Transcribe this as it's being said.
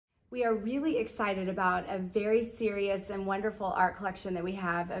We are really excited about a very serious and wonderful art collection that we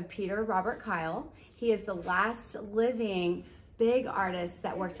have of Peter Robert Keil. He is the last living big artist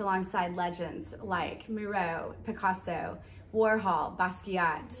that worked alongside legends like Miró, Picasso, Warhol,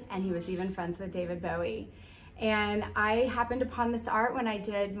 Basquiat, and he was even friends with David Bowie. And I happened upon this art when I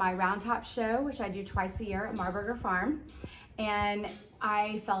did my Round Top show, which I do twice a year at Marburger Farm. And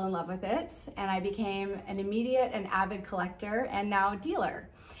I fell in love with it, and I became an immediate and avid collector and now dealer.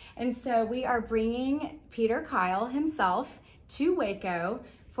 And so we are bringing Peter Keil himself to Waco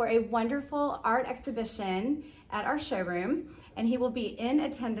for a wonderful art exhibition at our showroom, and he will be in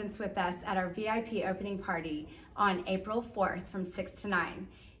attendance with us at our VIP opening party on April 4th from 6 to 9.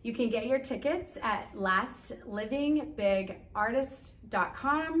 You can get your tickets at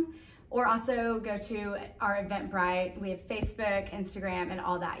lastlivingbig.artist.com, or also go to our Eventbrite. We have Facebook, Instagram, and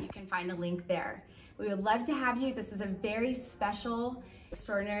all that. You can find a link there. We would love to have you. This is a very special,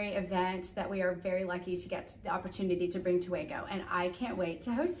 extraordinary event that we are very lucky to get the opportunity to bring to Waco, and I can't wait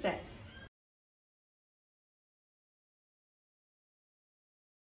to host it.